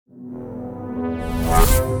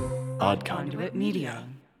Odd Conduit Media.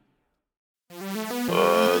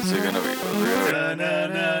 What's it gonna be?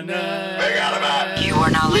 You are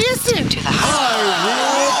now listening to the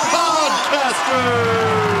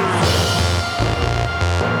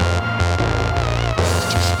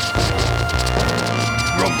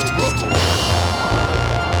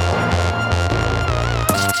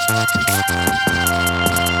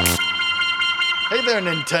Hey there,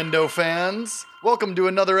 Nintendo fans! Welcome to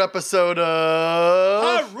another episode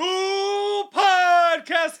of Hyrule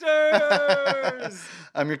Podcasters!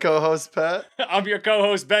 I'm your co-host, Pat. I'm your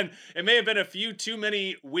co-host, Ben. It may have been a few too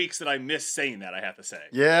many weeks that I missed saying that, I have to say.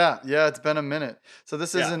 Yeah, it's been a minute. So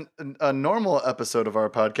this isn't a normal episode of our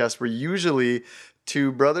podcast. We're usually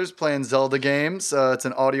two brothers playing Zelda games. It's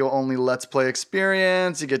an audio-only Let's Play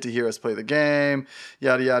experience. You get to hear us play the game,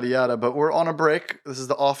 yada, yada, yada. But we're on a break. This is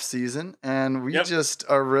the off-season, and we just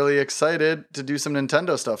are really excited to do some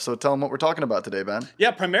Nintendo stuff. So tell them what we're talking about today, Ben.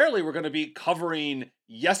 Yeah, primarily we're going to be covering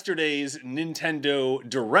yesterday's Nintendo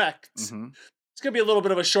Direct. Mm-hmm. It's going to be a little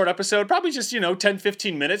bit of a short episode, probably just, 10,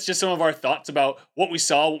 15 minutes, just some of our thoughts about what we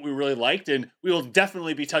saw, what we really liked, and we will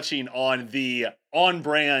definitely be touching on the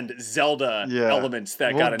on-brand Zelda elements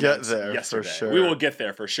that got announced yesterday. For sure. We will get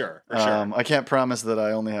there for sure. I can't promise that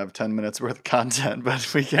I only have 10 minutes worth of content,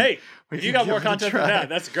 but we can. Hey, if you got more content than that,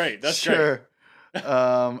 that's great. That's great.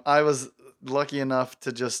 I was lucky enough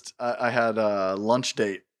to I had a lunch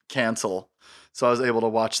date cancel, so I was able to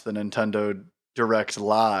watch the Nintendo Direct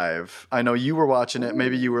live. I know you were watching it.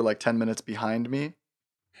 Maybe you were like 10 minutes behind me.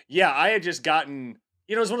 Yeah, I had just gotten,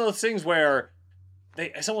 it was one of those things where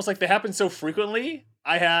it's almost like they happen so frequently.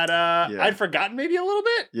 I had, I'd forgotten maybe a little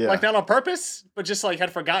bit, like not on purpose, but just like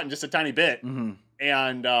had forgotten just a tiny bit. Mm-hmm.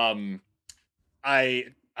 And I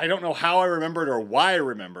don't know how I remembered or why I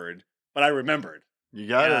remembered, but I remembered. You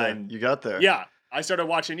got it. You got there. Yeah, I started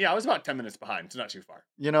watching. I was about 10 minutes behind. It's not too far.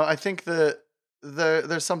 I think that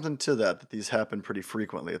there's something to that these happen pretty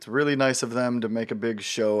frequently. It's really nice of them to make a big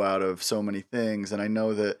show out of so many things, and I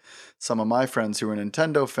know that some of my friends who are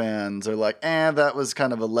Nintendo fans are like, that was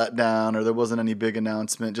kind of a letdown, or there wasn't any big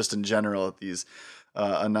announcement just in general at these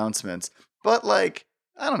announcements. But like,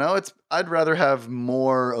 I don't know, I'd rather have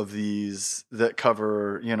more of these that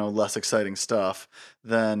cover, less exciting stuff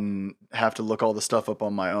than have to look all the stuff up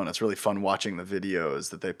on my own. It's really fun watching the videos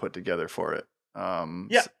that they put together for it.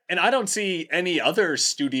 And I don't see any other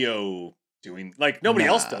studio doing, like, nobody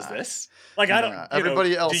else does this. Like, I don't,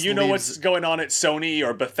 everybody else. Do you know what's going on at Sony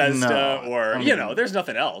or Bethesda or, there's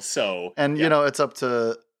nothing else. So, and it's up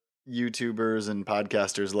to YouTubers and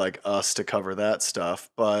podcasters like us to cover that stuff,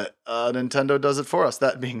 but Nintendo does it for us.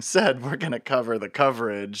 That being said, we're going to cover the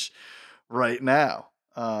coverage right now.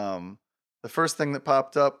 The first thing that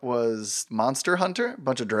popped up was Monster Hunter. A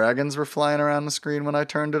bunch of dragons were flying around the screen when I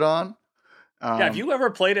turned it on. Have you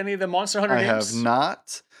ever played any of the Monster Hunter games? I have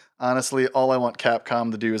not. Honestly, all I want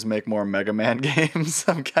Capcom to do is make more Mega Man games.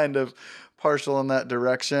 I'm kind of partial in that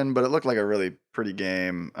direction, but it looked like a really pretty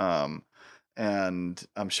game. And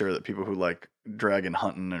I'm sure that people who like Dragon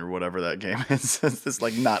Hunting or whatever that game is, it's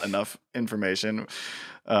like not enough information.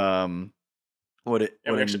 Would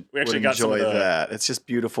enjoy that. It's just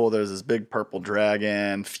beautiful. There's this big purple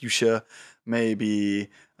dragon, fuchsia, maybe.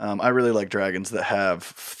 I really like dragons that have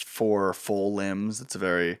 4 full limbs. It's a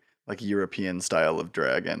very like European style of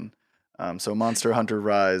dragon. So Monster Hunter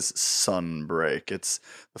Rise Sunbreak. It's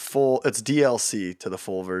DLC to the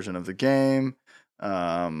full version of the game.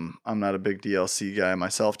 I'm not a big DLC guy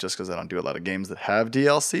myself, just because I don't do a lot of games that have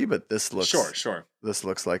DLC. But this looks sure. This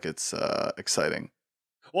looks like it's exciting.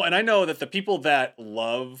 Well, and I know that the people that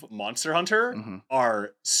love Monster Hunter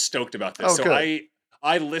are stoked about this. So good.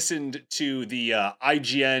 I listened to the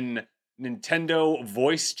IGN Nintendo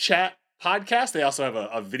voice chat podcast. They also have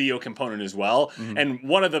a video component as well. Mm-hmm. And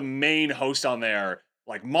one of the main hosts on there,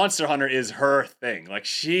 like Monster Hunter is her thing. Like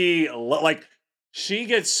she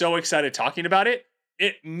gets so excited talking about it.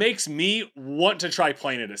 It makes me want to try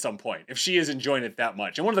playing it at some point if she is enjoying it that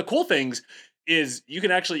much. And one of the cool things is you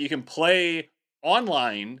can play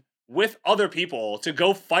online with other people to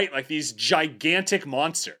go fight like these gigantic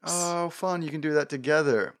monsters. Oh, fun. You can do that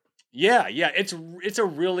together. Yeah. It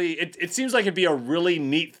seems like it'd be a really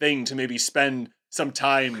neat thing to maybe spend some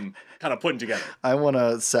time kind of putting together. I want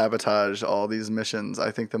to sabotage all these missions. I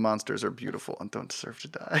think the monsters are beautiful and don't deserve to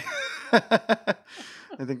die.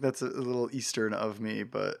 I think that's a little Eastern of me,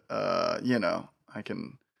 but I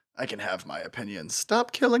can have my opinions.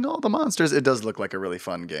 Stop killing all the monsters. It does look like a really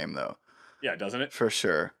fun game though. Yeah, doesn't it? For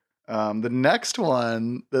sure. The next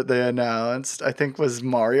one that they announced, I think, was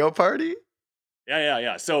Mario Party.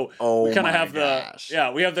 Yeah. So we kind of have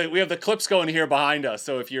we have the clips going here behind us.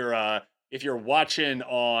 So if you're if you're watching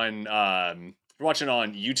on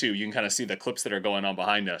YouTube, you can kind of see the clips that are going on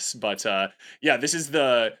behind us. But yeah, this is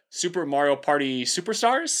the Super Mario Party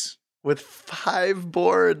Superstars. With 5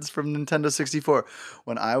 boards from Nintendo 64.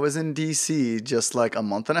 When I was in DC just like a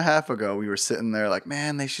month and a half ago, we were sitting there like,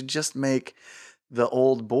 man, they should just make the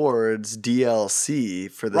old boards DLC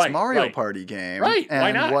for this Mario Party game. Right, and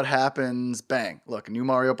why not? What happens? Bang. Look, new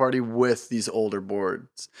Mario Party with these older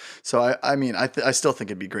boards. So I still think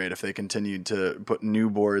it'd be great if they continued to put new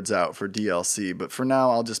boards out for DLC. But for now,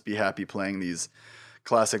 I'll just be happy playing these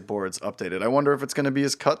classic boards updated. I wonder if it's going to be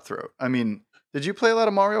as cutthroat. I mean, did you play a lot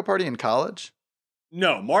of Mario Party in college?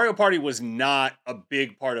 No, Mario Party was not a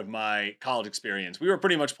big part of my college experience. We were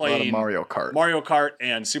pretty much playing Mario Kart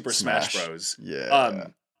and Super Smash Bros. Yeah.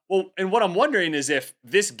 Well, and what I'm wondering is if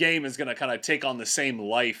this game is going to kind of take on the same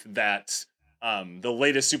life that the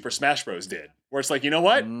latest Super Smash Bros. Did, where it's like, you know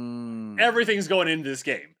what? Everything's going into this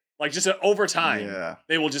game. Like, just over time,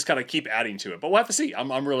 they will just kind of keep adding to it. But we'll have to see.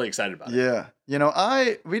 I'm really excited about it. Yeah. You know,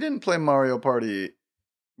 we didn't play Mario Party.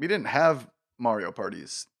 We didn't have Mario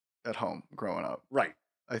parties at home growing up. Right.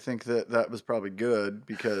 I think that was probably good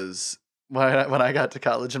because when I got to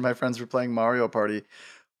college and my friends were playing Mario Party,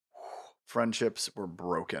 friendships were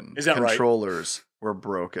broken. Is that right? Controllers were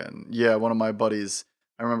broken. Yeah, one of my buddies,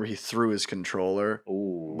 I remember he threw his controller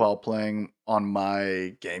while playing on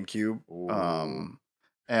my GameCube.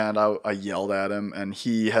 And I yelled at him, and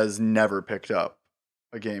he has never picked up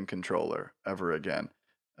a game controller ever again.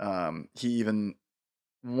 He even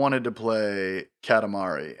wanted to play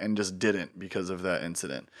Katamari and just didn't because of that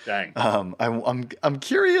incident. Dang. I'm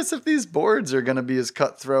curious if these boards are going to be as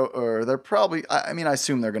cutthroat, or they're probably. I mean, I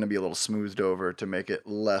assume they're going to be a little smoothed over to make it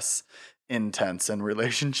less intense and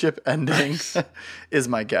relationship ending. Is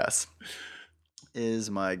my guess.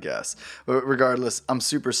 But regardless, I'm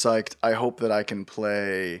super psyched. I hope that I can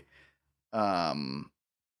play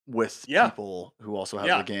with people who also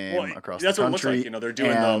have the game across the country. That's what it looks like. You know, they're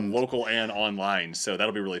doing the local and online, so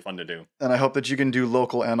that'll be really fun to do. And I hope that you can do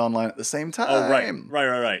local and online at the same time. Oh,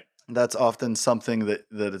 right. That's often something that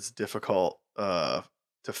is difficult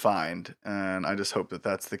to find, and I just hope that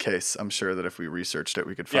that's the case. I'm sure that if we researched it,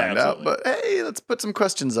 we could find out. But hey, let's put some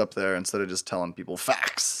questions up there instead of just telling people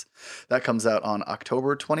facts. That comes out on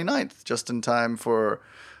October 29th, just in time for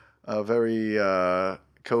a very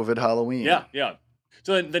COVID Halloween. Yeah.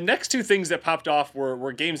 So the next two things that popped off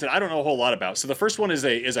were games that I don't know a whole lot about. So the first one is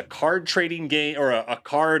a card trading game, or a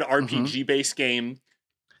card RPG based game.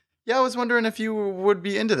 Yeah, I was wondering if you would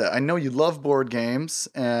be into that. I know you love board games,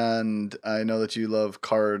 and I know that you love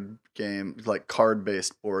card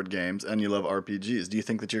based board games, and you love RPGs. Do you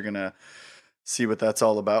think that you're gonna see what that's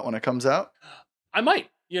all about when it comes out? I might.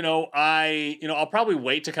 I'll probably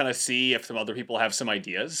wait to kind of see if some other people have some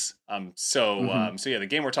ideas. So yeah, the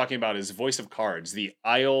game we're talking about is Voice of Cards, The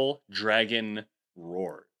Isle Dragon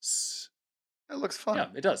Roars. It looks fun. Yeah,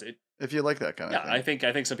 it does. If you like that kind of thing.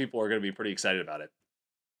 I think some people are going to be pretty excited about it.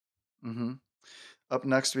 Up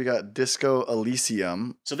next, we got Disco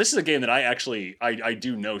Elysium. So this is a game that I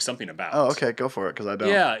do know something about. Oh, okay, go for it, because I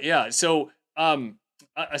don't. Yeah. So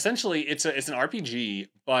essentially, it's an RPG,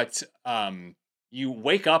 but you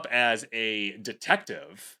wake up as a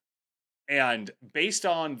detective, and based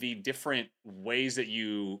on the different ways that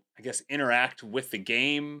you, I guess, interact with the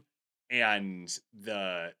game and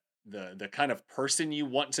the kind of person you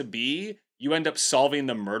want to be, you end up solving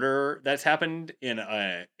the murder that's happened in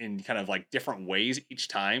kind of like different ways each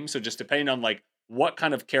time. So just depending on like what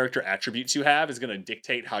kind of character attributes you have is going to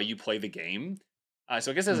dictate how you play the game. So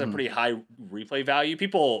I guess it has a pretty high replay value.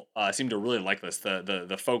 People seem to really like this.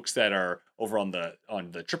 The folks that are over on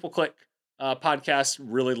the Triple Click podcast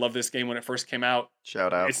really loved this game when it first came out.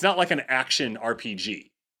 Shout out. It's not like an action RPG,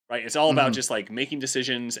 right? It's all about just like making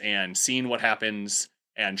decisions and seeing what happens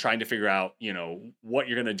and trying to figure out, what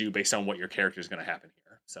you're going to do based on what your character is going to happen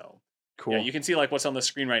here. So cool. Yeah, you can see like what's on the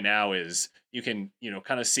screen right now is you can,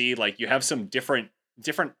 kind of see like you have some different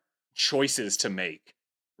choices to make.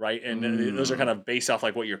 Right. And those are kind of based off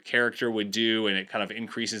like what your character would do. And it kind of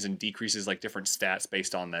increases and decreases like different stats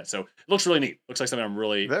based on that. So it looks really neat. Looks like something I'm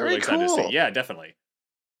really excited to see. Yeah, definitely.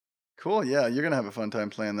 Cool. Yeah. You're going to have a fun time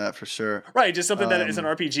playing that for sure. Right. Just something that is an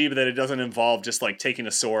RPG, but that it doesn't involve just like taking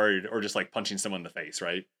a sword or just like punching someone in the face.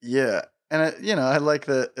 Right. Yeah. And I like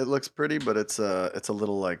that it looks pretty, but it's a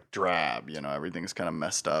little like drab, everything's kind of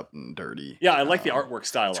messed up and dirty. Yeah. I like the artwork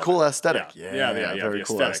style. It's cool aesthetic. Yeah. Very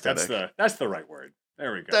cool aesthetic. That's the right word.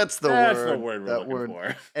 There we go. That's the word we're looking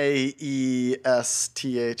for.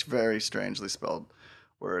 AESTH, very strangely spelled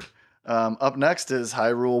word. Up next is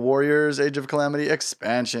Hyrule Warriors Age of Calamity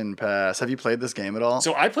Expansion Pass. Have you played this game at all?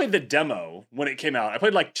 So I played the demo when it came out. I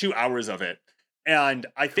played like 2 hours of it. And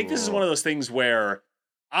I think this is Cool. one of those things where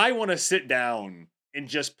I want to sit down and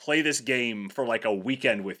just play this game for like a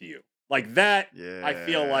weekend with you. Like that, Yeah. I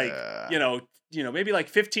feel like, maybe like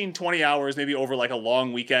 15, 20 hours, maybe over like a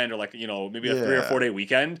long weekend or like, maybe a 3 or 4 day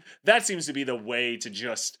weekend. That seems to be the way to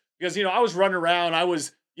just, because, I was running around, I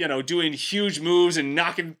was, doing huge moves and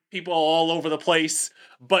knocking people all over the place.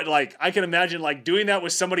 But like, I can imagine like doing that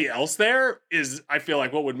with somebody else there is, I feel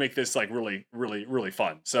like what would make this like really, really, really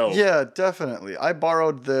fun. So Yeah, definitely. I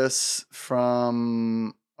borrowed this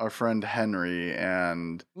from our friend Henry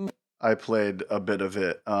and I played a bit of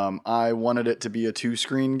it. I wanted it to be a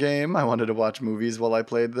 2-screen game. I wanted to watch movies while I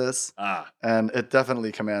played this. And it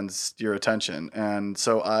definitely commands your attention. And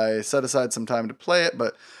so I set aside some time to play it,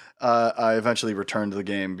 but I eventually returned the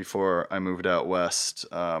game before I moved out west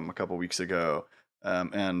a couple weeks ago.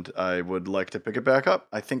 And I would like to pick it back up.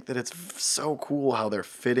 I think that it's so cool how they're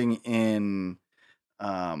fitting in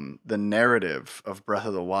the narrative of Breath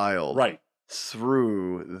of the Wild right.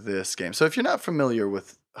 through this game. So if you're not familiar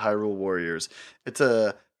with Hyrule Warriors, it's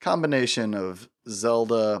a combination of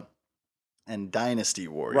Zelda and Dynasty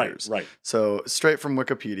Warriors. Right. So straight from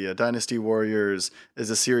Wikipedia, Dynasty Warriors is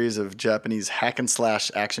a series of Japanese hack and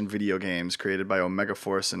slash action video games created by Omega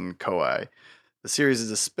Force and Koei. The series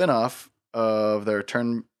is a spin-off of their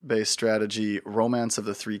turn-based strategy Romance of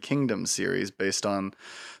the Three Kingdoms series based on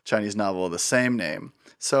Chinese novel of the same name.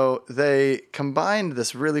 So they combined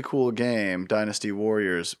this really cool game, Dynasty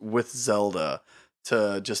Warriors, with Zelda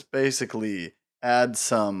to just basically add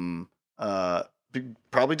some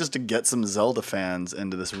probably just to get some Zelda fans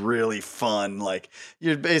into this really fun, like,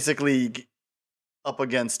 you're basically up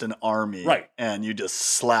against an army, right? And you just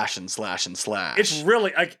slash and slash and slash. It's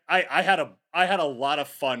really, I had a lot of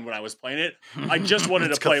fun when I was playing it. I just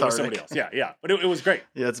wanted to play it with somebody else. Yeah, but it was great.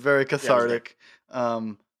 Yeah, it's very cathartic.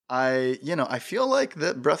 I feel like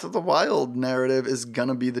that Breath of the Wild narrative is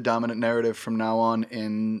gonna be the dominant narrative from now on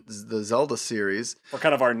in the Zelda series. For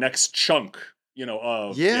kind of our next chunk,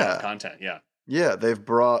 of content. Yeah. Yeah, they've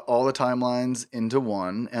brought all the timelines into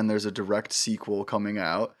one, and there's a direct sequel coming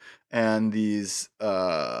out. And these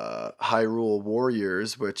Hyrule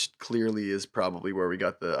Warriors, which clearly is probably where we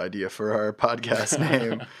got the idea for our podcast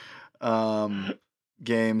name,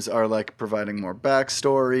 games are like providing more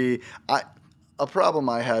backstory. A problem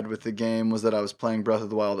I had with the game was that I was playing Breath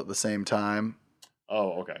of the Wild at the same time.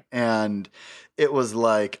 Oh, okay. And it was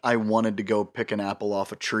like I wanted to go pick an apple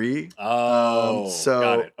off a tree. So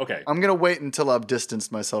got it. Okay. I'm going to wait until I've distanced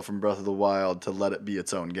myself from Breath of the Wild to let it be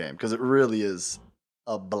its own game, because it really is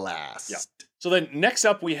a blast. Yeah. So then next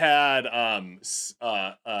up we had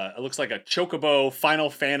it looks like a Chocobo Final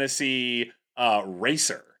Fantasy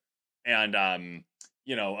racer. And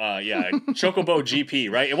Chocobo GP,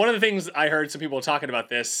 right? And one of the things I heard some people talking about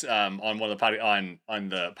this on one of the on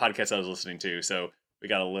the podcast I was listening to. So we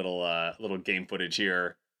got a little game footage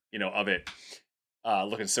here, of it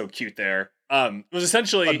looking so cute there. It was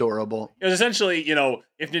essentially adorable. It was essentially,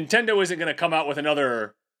 if Nintendo isn't going to come out with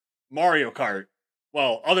another Mario Kart,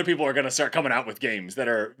 well, other people are going to start coming out with games that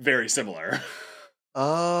are very similar.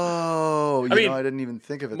 Oh, I didn't even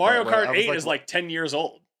think of it. Mario Kart 8 is like 10 years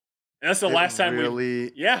old. And that's the last time really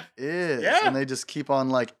is. Yeah. And they just keep on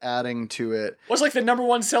like adding to it. Well, it's like the number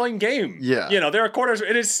one selling game. Yeah. There are quarters.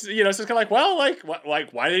 It is, it's just kind of like, well,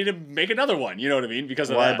 why do they need to make another one? You know what I mean? Because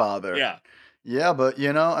of why that. bother? Yeah. Yeah, but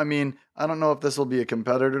I don't know if this will be a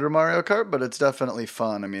competitor to Mario Kart, but it's definitely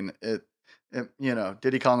fun. I mean, it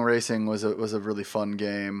Diddy Kong Racing was a really fun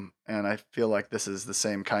game, and I feel like this is the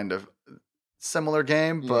same kind of similar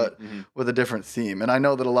game, but with a different theme. And I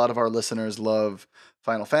know that a lot of our listeners love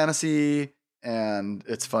Final Fantasy, and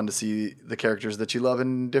it's fun to see the characters that you love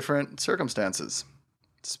in different circumstances.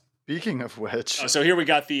 Speaking of which, so here we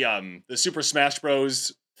got the Super Smash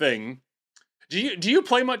Bros. Thing. Do you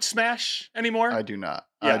play much Smash anymore? I do not.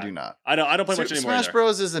 Yeah. I do not. I don't play much anymore. Smash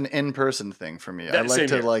Bros is an in-person thing for me. I like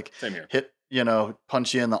to same here. hit,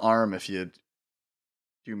 punch you in the arm if you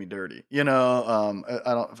do me dirty. I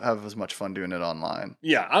don't have as much fun doing it online.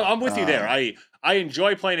 Yeah, I'm with you there. I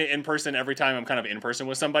enjoy playing it in person every time I'm kind of in person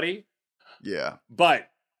with somebody. Yeah. But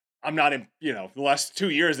I'm not in, the last 2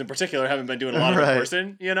 years in particular, haven't been doing a lot of in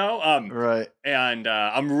person, Right. And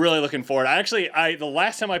I'm really looking forward. The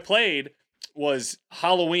last time I played was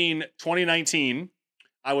Halloween 2019.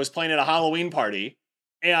 I was playing at a Halloween party,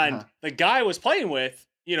 and the guy I was playing with,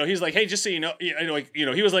 he's like, hey, just so you know,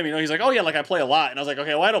 he was letting me know, he's like, oh yeah, like I play a lot. And I was like,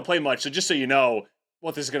 okay, well, I don't play much. So just so you know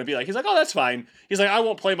what this is going to be like. He's like, oh, that's fine. He's like, I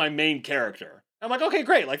won't play my main character. I'm like, okay,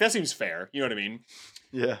 great. Like that seems fair. You know what I mean?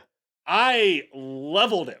 Yeah. I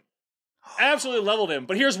leveled him. Absolutely leveled him.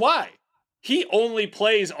 But here's why. He only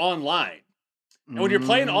plays online. And when you're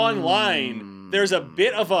playing online, there's a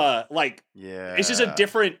bit of a, like, it's just a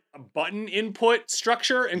different button input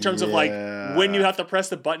structure in terms of, like, when you have to press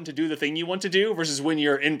the button to do the thing you want to do versus when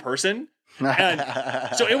you're in person.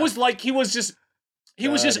 And so it was like he was just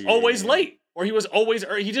always late. Or he was always,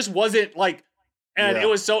 or he just wasn't, like, and it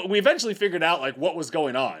was so, we eventually figured out, like, what was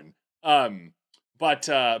going on. But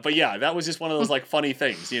yeah, that was just one of those, like, funny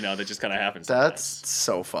things, you know, that just kind of happens. That's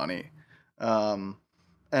so funny.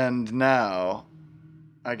 And now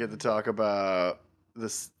I get to talk about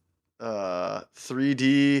this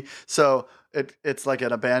 3D. So it's like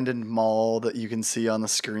an abandoned mall that you can see on the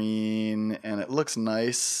screen, and it looks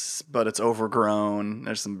nice, but it's overgrown.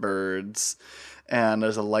 There's some birds, and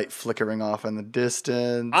there's a light flickering off in the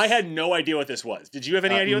distance. I had no idea what this was. Did you have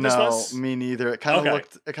any idea what this was? No, me neither. It kind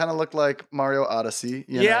of looked like Mario Odyssey.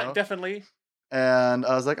 You know? Definitely. And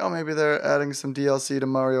I was like, oh, maybe they're adding some DLC to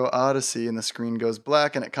Mario Odyssey, and the screen goes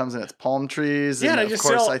black, and it comes in its palm trees. Yeah, and of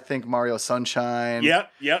course, I think Mario Sunshine. Yep,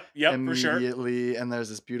 for sure. Immediately, and there's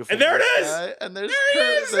this beautiful. And there it is. Guy, and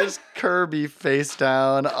there's Kirby face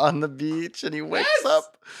down on the beach, and he wakes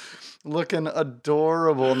up looking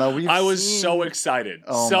adorable. Now I was so excited,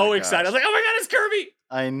 so excited. I was like, oh my god, it's Kirby!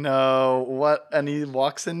 I know what, and he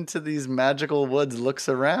walks into these magical woods, looks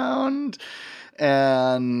around.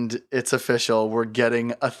 And it's official. We're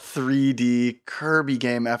getting a 3D Kirby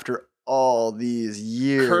game after all these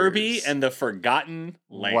years. Kirby and the Forgotten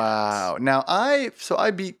Lands. Wow. Now, I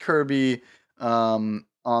beat Kirby on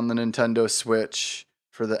the Nintendo Switch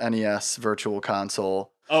for the NES Virtual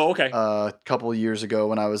Console. Oh, okay. A couple years ago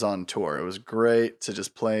when I was on tour. It was great to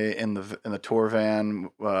just play in the tour van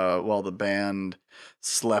while the band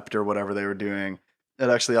slept or whatever they were doing.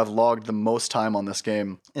 I've logged the most time on this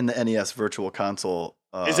game in the NES Virtual Console.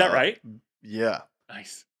 Is that right? Yeah.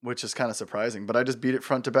 Nice. Which is kind of surprising, but I just beat it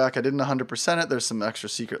front to back. I didn't 100% it. There's some extra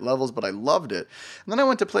secret levels, but I loved it. And then I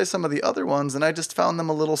went to play some of the other ones, and I just found them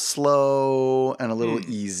a little slow and a little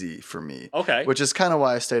easy for me. Okay. Which is kind of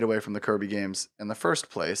why I stayed away from the Kirby games in the first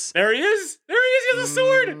place. There he is. He has a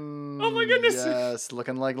sword. Oh my goodness. Yes,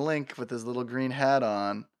 looking like Link with his little green hat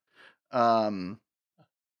on.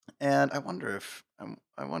 And I wonder if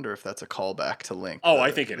that's a callback to Link. Oh,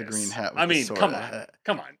 I think it is. The green hat. I mean, come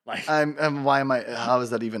on. Like, how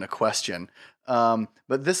is that even a question? But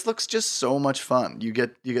this looks just so much fun. You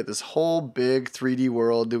get this whole big 3D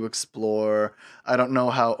world to explore. I don't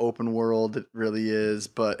know how open world it really is,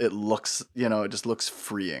 but it looks, it just looks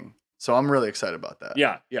freeing. So I'm really excited about that.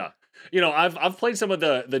 Yeah. You know, I've played some of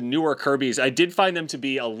the newer Kirby's. I did find them to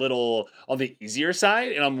be a little on the easier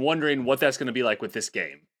side, and I'm wondering what that's going to be like with this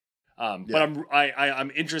game. But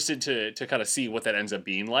I'm interested to kind of see what that ends up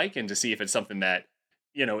being like, and to see if it's something that,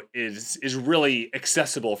 is really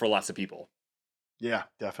accessible for lots of people. Yeah,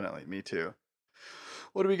 definitely. Me too.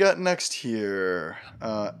 What do we got next here?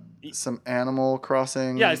 Some Animal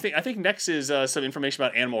Crossing. Yeah, I think next is some information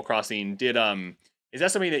about Animal Crossing. Is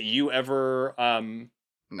that something that you ever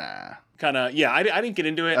Nah. Kind of, yeah. I didn't get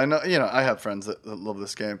into it. I know, I have friends that love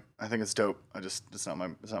this game. I think it's dope. It's not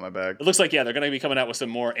my bag. It looks like they're going to be coming out with some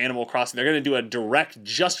more Animal Crossing. They're going to do a direct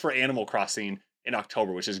just for Animal Crossing in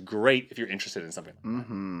October, which is great if you're interested in something.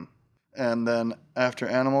 Mm-hmm. And then after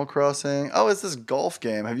Animal Crossing, it's this golf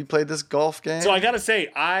game. Have you played this golf game? So I gotta say,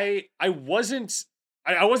 I wasn't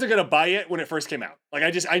gonna buy it when it first came out. Like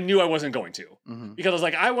I knew I wasn't going to, because I was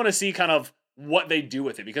like, I want to see kind of what they do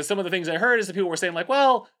with it, because some of the things I heard is that people were saying like,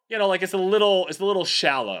 well, like it's a little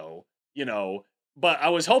shallow, but I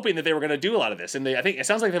was hoping that they were going to do a lot of this. And I think it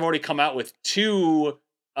sounds like they've already come out with 2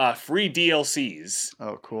 free DLCs.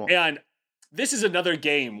 Oh, cool. And this is another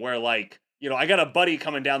game where, like, I got a buddy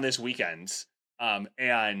coming down this weekend.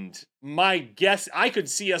 And my guess, I could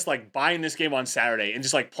see us like buying this game on Saturday and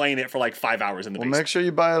just like playing it for like 5 hours in the basement. Well, make sure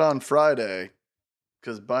you buy it on Friday,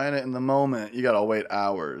 because buying it in the moment, you got to wait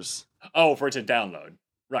hours. Oh, for it to download.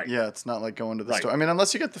 Right. Yeah, it's not like going to the store. I mean,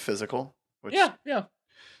 unless you get the physical, which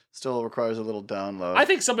still requires a little download. I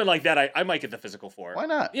think something like that I might get the physical for. Why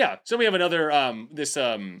not? Yeah. So we have another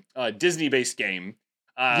Disney-based game.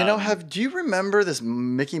 Do you remember this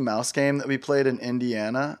Mickey Mouse game that we played in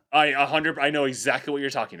Indiana? I know exactly what you're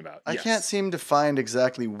talking about. I can't seem to find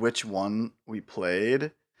exactly which one we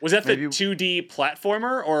played. Was that the 2D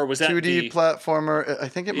platformer, or was that 2D platformer? I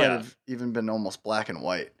think it might have even been almost black and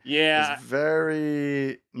white. Yeah, it's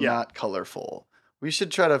very not colorful. We should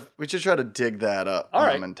try to dig that up. All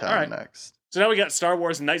right, when I'm in town next. So now we got Star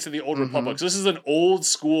Wars: Knights of the Old Republic. So this is an old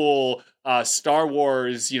school Star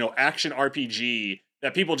Wars, action RPG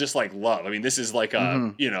that people just like love. I mean, this is like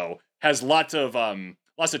has lots of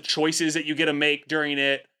lots of choices that you get to make during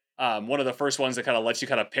it. One of the first ones that kind of lets you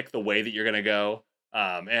kind of pick the way that you're gonna go.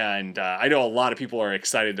 And I know a lot of people are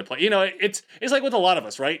excited to play. You know, it's like with a lot of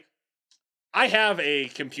us, right? I have a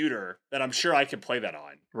computer that I'm sure I can play that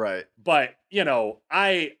on. Right. But you know,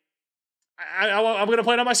 I'm gonna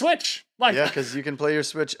play it on my Switch. Like, yeah, because you can play your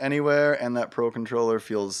Switch anywhere, and that Pro controller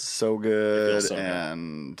feels so good. so good.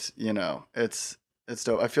 And you know, it's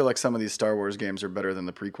dope. I feel like some of these Star Wars games are better than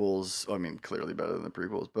the prequels. I mean, clearly better than the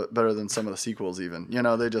prequels, but better than some of the sequels even. You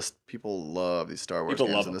know, people love these Star Wars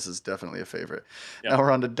games, and this is definitely a favorite. Yep. Now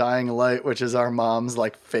we're on to Dying Light, which is our mom's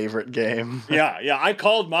like favorite game. yeah. I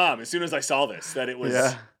called Mom as soon as I saw this that it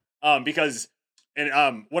was because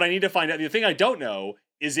what I need to find out, the thing I don't know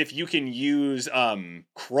is if you can use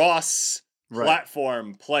cross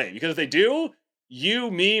platform play, because if they do,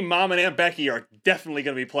 you, me, Mom, and Aunt Becky are definitely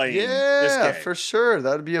going to be playing this game. Yeah, for sure.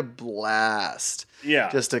 That would be a blast. Yeah.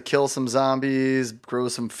 Just to kill some zombies, grow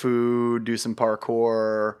some food, do some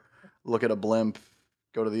parkour, look at a blimp,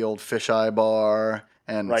 go to the old fisheye bar,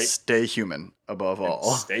 and stay human above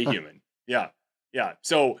all. Stay human. Yeah.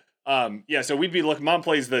 So, so we'd be looking. Mom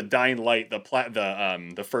plays the Dying Light,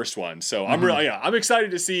 the first one. So I'm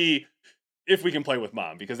excited to see if we can play with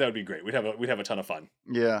Mom, because that would be great. We'd have a ton of fun.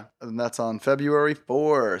 Yeah, and that's on February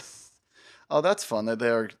 4th. Oh, that's fun.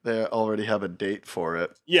 They already have a date for it.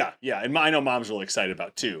 Yeah, and I know Mom's really excited about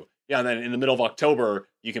it too. Yeah, and then in the middle of October,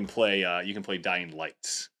 you can play Dying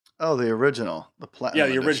Light. Oh, the original, the platinum.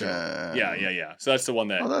 Yeah, the edition. original. Yeah. So that's the one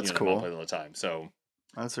that that's cool. Mom plays all the time. So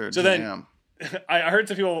that's her jam. Then I heard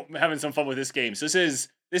some people having some fun with this game. So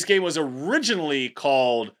this game was originally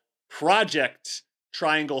called Project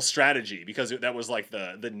Triangle Strategy, because that was like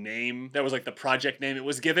the name, that was like the project name it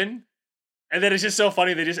was given. And then it's just so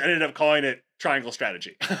funny, they just ended up calling it Triangle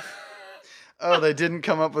Strategy. Oh, they didn't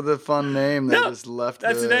come up with a fun name. They just left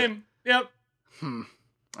the name. Yep.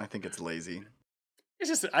 I think it's lazy.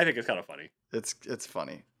 I think it's kind of funny. It's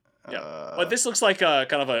funny. Yeah. But this looks like a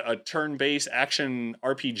kind of a turn-based action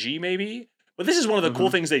RPG maybe. But this is one of the cool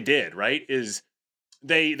things they did, right? Is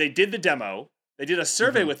they did the demo, they did a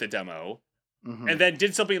survey with the demo, and then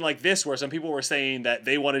did something like this where some people were saying that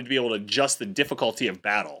they wanted to be able to adjust the difficulty of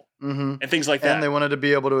battle and things like that. And they wanted to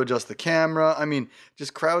be able to adjust the camera. I mean,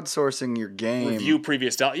 just crowdsourcing your game. Review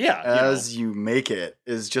previous as you make it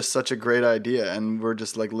is just such a great idea. And we're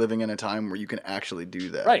just like living in a time where you can actually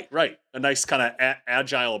do that. Right. A nice kind of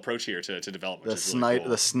agile approach here to development.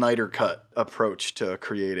 The Snyder Cut approach to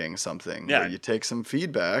creating something. Yeah. Where you take some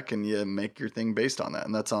feedback and you make your thing based on that.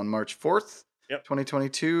 And that's on March 4th,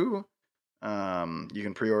 2022. You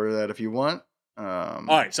can pre-order that if you want. All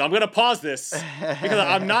right, so I'm going to pause this because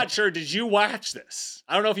I'm not sure. Did you watch this?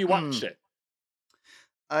 I don't know if you watched it.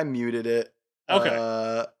 I muted it.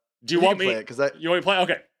 Okay. Do you want me? You want me to play?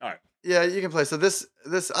 Okay. All right. Yeah, you can play. So this,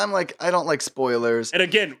 I'm like, I don't like spoilers. And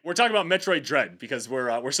again, we're talking about Metroid Dread because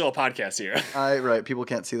we're still a podcast here. Right. People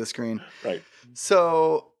can't see the screen. Right.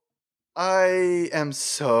 So I am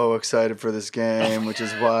so excited for this game, which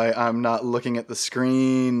is why I'm not looking at the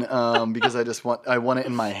screen, because I want it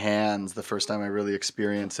in my hands the first time I really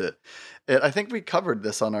experience it. I think we covered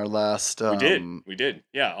this on our last. We did.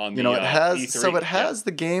 Yeah, on the it has E3. It has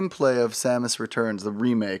the gameplay of Samus Returns, the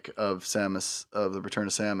remake of the Return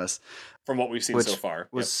of Samus. From what we've seen so far,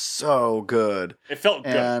 was so good. It felt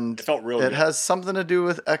good. And it felt real good. It has something to do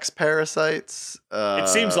with X-Parasites. It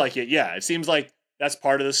seems like it. Yeah, it seems like that's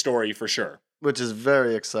part of the story for sure. Which is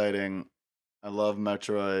very exciting. I love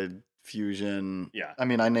Metroid Fusion. Yeah. I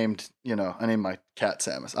mean, I named my cat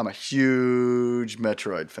Samus. I'm a huge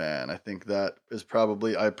Metroid fan. I think that is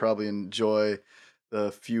I probably enjoy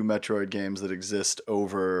the few Metroid games that exist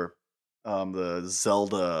over the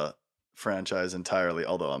Zelda franchise entirely,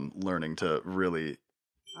 although I'm learning to really,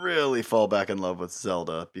 really fall back in love with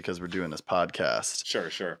Zelda because we're doing this podcast.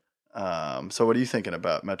 Sure. So what are you thinking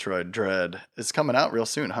about Metroid Dread? It's coming out real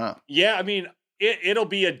soon, huh? Yeah, I mean, it'll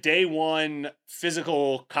be a day one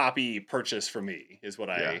physical copy purchase for me, is what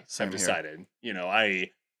I have decided.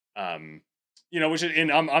 I'm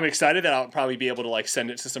excited that I'll probably be able to like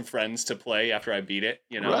send it to some friends to play after I beat it.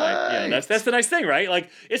 That's the nice thing, right?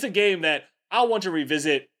 Like, it's a game that I'll want to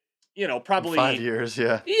revisit. Probably 5 years,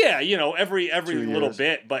 yeah. Yeah, every little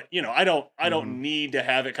bit, but I don't need to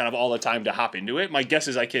have it kind of all the time to hop into it. My guess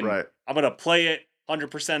is I'm gonna play it,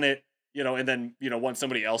 100% it, and then want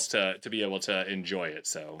somebody else to be able to enjoy it.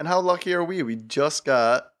 So. And how lucky are we? We just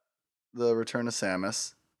got the Return of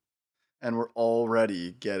Samus, and we're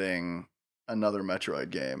already getting another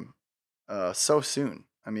Metroid game, so soon.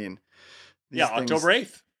 I mean, October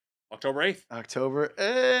 8th. October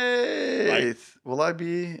 8th. Right. Will I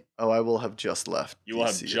be? Oh, I will have just left. You will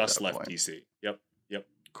have just left DC. Yep.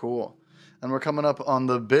 Cool. And we're coming up on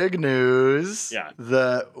the big news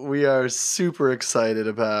that we are super excited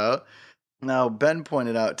about. Now, Ben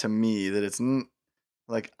pointed out to me that it's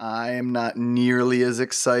like I am not nearly as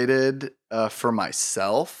excited for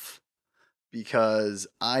myself because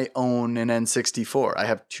I own an N64. I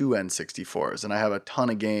have 2 N64s and I have a ton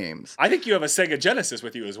of games. I think you have a Sega Genesis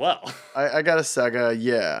with you as well. I got a Sega,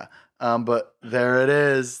 yeah. But there it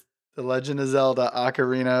is. The Legend of Zelda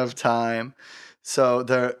Ocarina of Time. So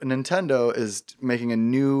Nintendo is making a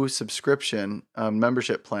new subscription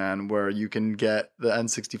membership plan where you can get the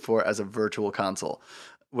N64 as a virtual console,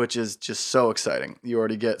 which is just so exciting. You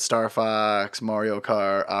already get Star Fox, Mario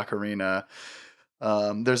Kart, Ocarina.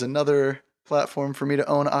 There's another platform for me to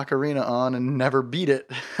own Ocarina on and never beat it.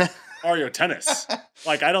 Mario Tennis.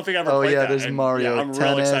 Like, I don't think I ever played that. There's Mario I'm Tennis.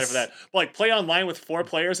 really excited for that. But, like, play online with 4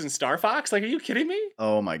 players in Star Fox? Like, are you kidding me?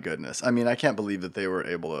 Oh, my goodness. I mean, I can't believe that they were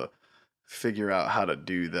able to figure out how to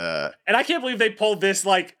do that. And I can't believe they pulled this.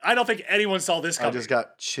 Like, I don't think anyone saw this coming. I just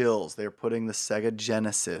got chills. They're putting the Sega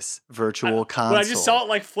Genesis virtual console. When I just saw it,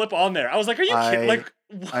 like, flip on there, I was like, are you kidding? Like,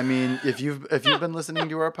 I mean, if you've been listening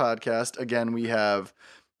to our podcast, again, we have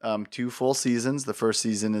 2 full seasons. The first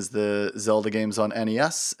season is the Zelda games on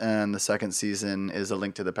NES, and the second season is A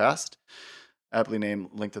Link to the Past, aptly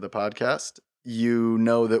named Link to the Podcast. You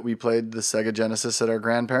know that we played the Sega Genesis at our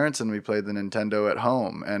grandparents, and we played the Nintendo at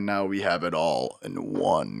home, and now we have it all in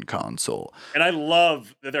one console. And I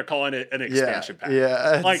love that they're calling it an expansion pack.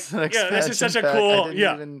 Yeah, like, this is such a cool, I didn't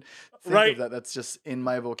even think of that. That's just in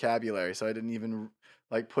my vocabulary, so I didn't even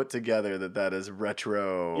like put together that is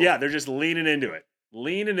retro. Yeah, they're just leaning into it.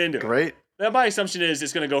 Great. That my assumption is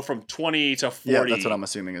it's going to go from 20 to 40. Yeah, that's what I'm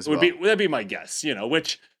assuming as well. That'd be my guess.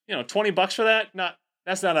 Which $20 for that.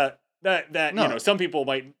 That's not a no. Some people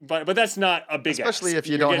might, but that's not a big. Especially ask. if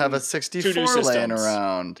you don't have a 64 laying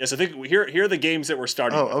around. Yes, I think here are the games that we're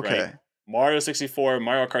starting. Oh, with, okay. Right? Mario 64,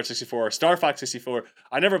 Mario Kart 64, Star Fox 64.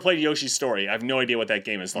 I never played Yoshi's Story. I have no idea what that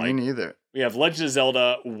game is like. Me neither. We have Legend of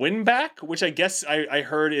Zelda Winback, which I guess I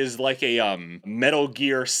heard is like a Metal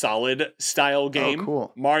Gear Solid style game. Oh,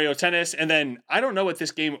 cool. Mario Tennis, and then I don't know what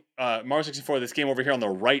this game, Mario 64, this game over here on the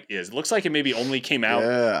right is. It looks like it maybe only came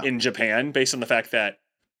out in Japan based on the fact that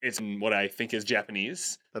it's in what I think is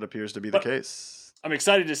Japanese. That appears to be the case. I'm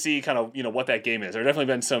excited to see kind of what that game is. There have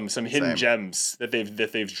definitely been some hidden gems that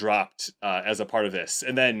they've dropped as a part of this.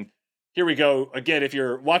 And then here we go again. If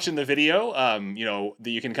you're watching the video,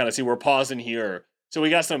 you can kind of see we're pausing here. So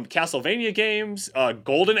we got some Castlevania games,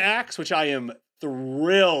 Golden Axe, which I am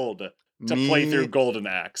thrilled to play through. Golden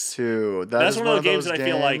Axe too. That's one of the games that I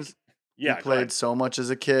feel like we played so much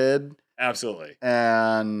as a kid. Absolutely.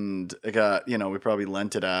 And it got we probably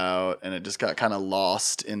lent it out, and it just got kind of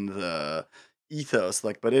lost in the ethos,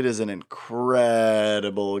 but it is an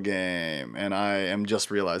incredible game, and I am just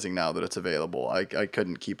realizing now that it's available. I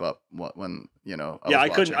couldn't keep up when I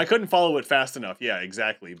couldn't follow it fast enough. Yeah,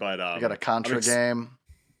 exactly. But I got a Contra game.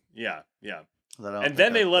 Yeah. And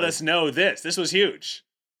then they let us know this was huge,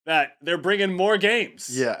 that they're bringing more games.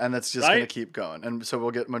 Yeah, and that's just gonna keep going. And so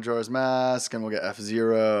we'll get Majora's Mask, and we'll get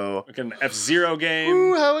F-Zero. We'll get an F-Zero game.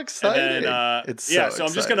 Ooh, how exciting! Then, it's so exciting.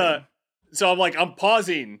 I'm just gonna. So I'm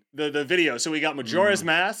pausing the video. So we got Majora's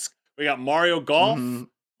Mask, we got Mario Golf,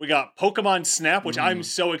 we got Pokemon Snap, which I'm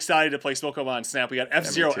so excited to play Pokemon Snap. We got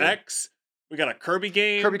F-Zero X, we got a Kirby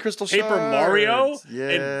game, Kirby Crystal Paper Shards. Mario, Yeah.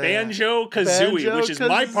 and Banjo-Kazooie, which is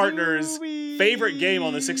my partner's favorite game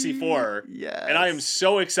on the 64. Yes. And I am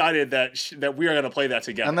so excited that we are going to play that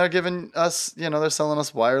together. And they're giving us, they're selling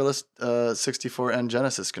us wireless 64 and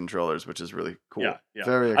Genesis controllers, which is really cool. Yeah.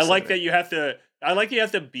 Very exciting. I like that you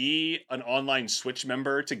have to be an online Switch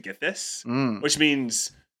member to get this, which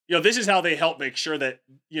means, this is how they help make sure that,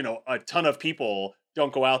 a ton of people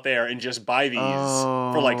don't go out there and just buy these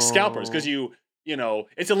for scalpers. Cause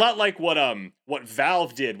it's a lot like what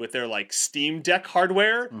Valve did with their Steam Deck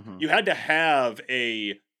hardware. You had to have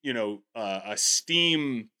a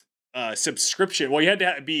Steam subscription. Well, you had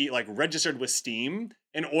to be registered with Steam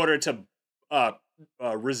in order to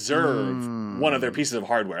reserve one of their pieces of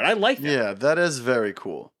hardware. And I like that. Yeah, that is very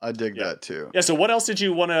cool. I dig that too. Yeah, so what else did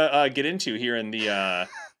you want to get into here in the...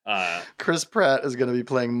 Chris Pratt is going to be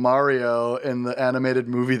playing Mario in the animated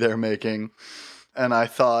movie they're making. And I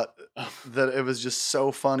thought that it was just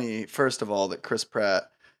so funny, first of all, that Chris Pratt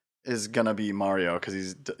is going to be Mario because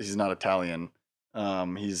he's not Italian.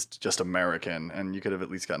 He's just American, and you could have at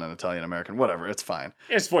least gotten an Italian American. Whatever, it's fine.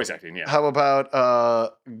 It's voice acting, yeah. How about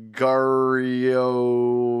Guardians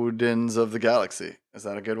of the Galaxy? Is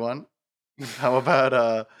that a good one? How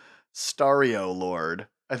about Stario Lord?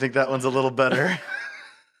 I think that one's a little better.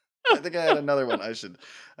 I think I had another one. I should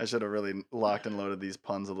have really locked and loaded these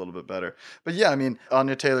puns a little bit better. But yeah, I mean,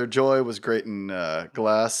 Anya Taylor-Joy was great in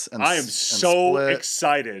Glass and I am so Split.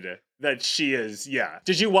 excited that she is. Yeah.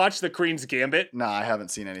 Did you watch The Queen's Gambit? Nah, I haven't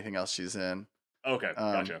seen anything else she's in. Okay,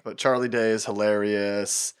 gotcha. But Charlie Day is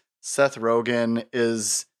hilarious. Seth Rogen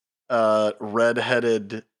is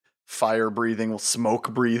redheaded, fire-breathing,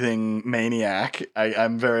 smoke-breathing maniac.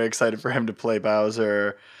 I'm very excited for him to play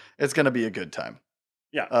Bowser. It's going to be a good time.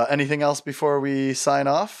 Yeah. Anything else before we sign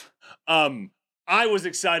off? I was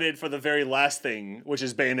excited for the very last thing, which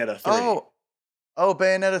is Bayonetta 3. Oh,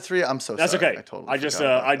 Bayonetta 3. I'm so That's sorry. okay. I totally I just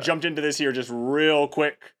forgot about I that. jumped into this here just real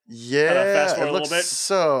quick. Yeah, fast forward it a looks little bit.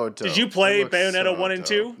 so dope. Did you play Bayonetta 1 and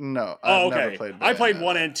 2? No, Oh, I've never okay. played Bayonetta. I played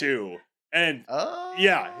 1 and 2. And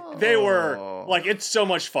yeah, they were like, it's so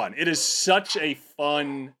much fun. It is such a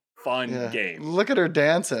fun game. Look at her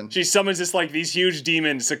dancing. She summons these huge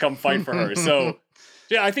demons to come fight for her. So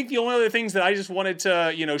yeah, I think the only other things that I just wanted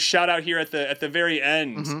to, shout out here at the very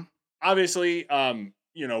end, obviously,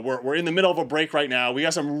 we're in the middle of a break right now. We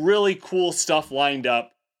got some really cool stuff lined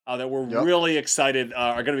up that we're really excited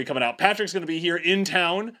are going to be coming out. Patrick's going to be here in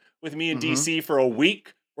town with me in DC for a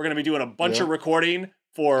week. We're going to be doing a bunch of recording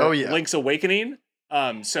for Link's Awakening.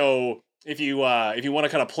 So if you want to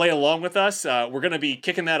kind of play along with us, we're going to be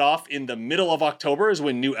kicking that off in the middle of October is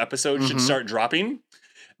when new episodes should start dropping.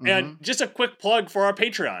 And just a quick plug for our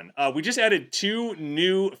Patreon. We just added 2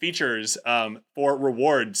 new features for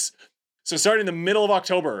rewards. So starting in the middle of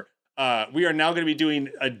October, we are now going to be doing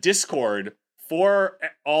a Discord for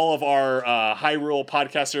all of our Hyrule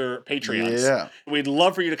Podcaster Patreons. Yeah. We'd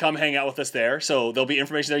love for you to come hang out with us there. So there'll be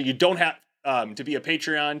information there. You don't have to be a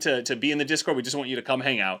Patreon to be in the Discord. We just want you to come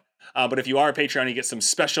hang out. But if you are a Patreon, you get some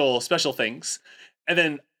special things. And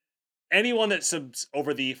then anyone that subs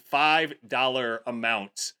over the $5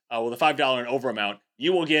 amount, the $5 and over amount,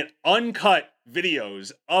 you will get uncut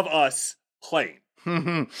videos of us playing.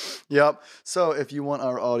 Yep. So if you want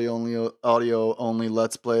our audio only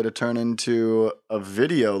Let's Play to turn into a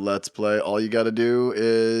video Let's Play, all you got to do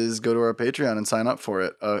is go to our Patreon and sign up for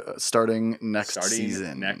it. Starting next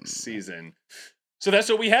season. So that's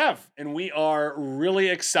what we have, and we are really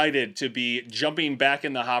excited to be jumping back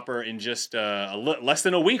in the hopper in just less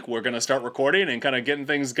than a week. We're going to start recording and kind of getting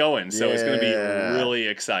things going, so it's going to be really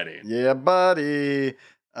exciting. Yeah, buddy.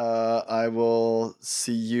 I will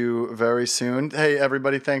see you very soon. Hey,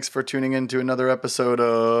 everybody, thanks for tuning in to another episode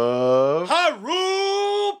of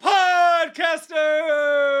Hyrule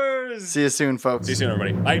Podcasters! See you soon, folks. See you soon,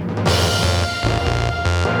 everybody. Bye.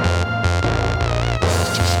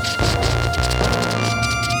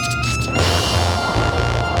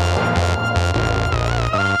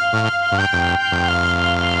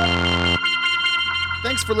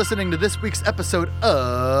 Thanks for listening to this week's episode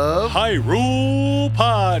of Hyrule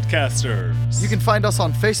Podcasters. You can find us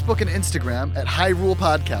on Facebook and Instagram at Hyrule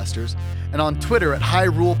Podcasters and on Twitter at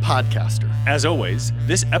Hyrule Podcaster. As always,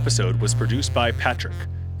 this episode was produced by Patrick,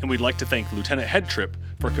 and we'd like to thank Lieutenant Headtrip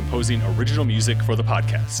for composing original music for the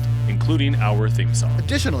podcast, including our theme song.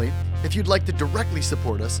 Additionally, if you'd like to directly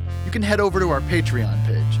support us, you can head over to our Patreon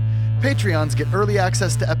page. Patreons get early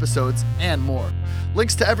access to episodes and more.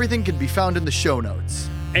 Links to everything can be found in the show notes.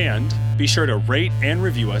 And be sure to rate and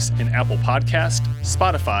review us in Apple Podcast,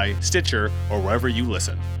 Spotify, Stitcher, or wherever you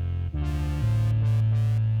listen.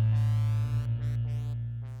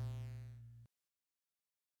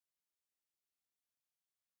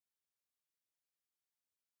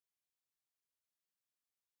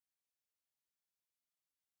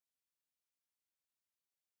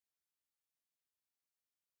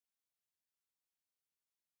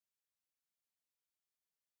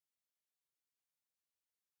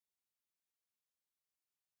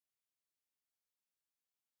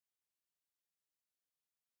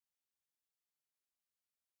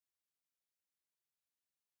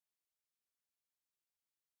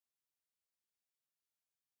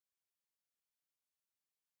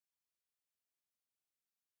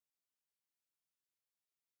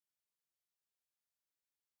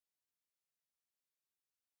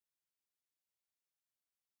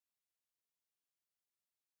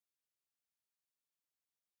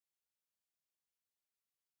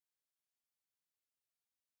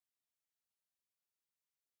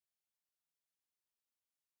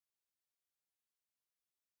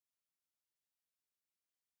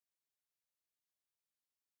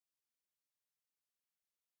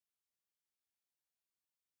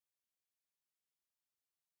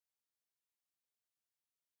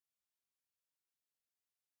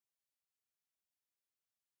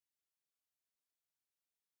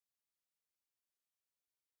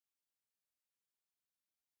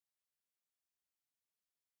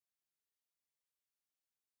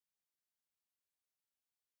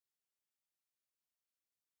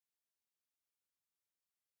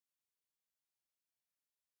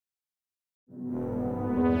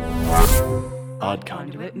 Odd Con.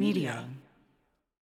 Conduit Media.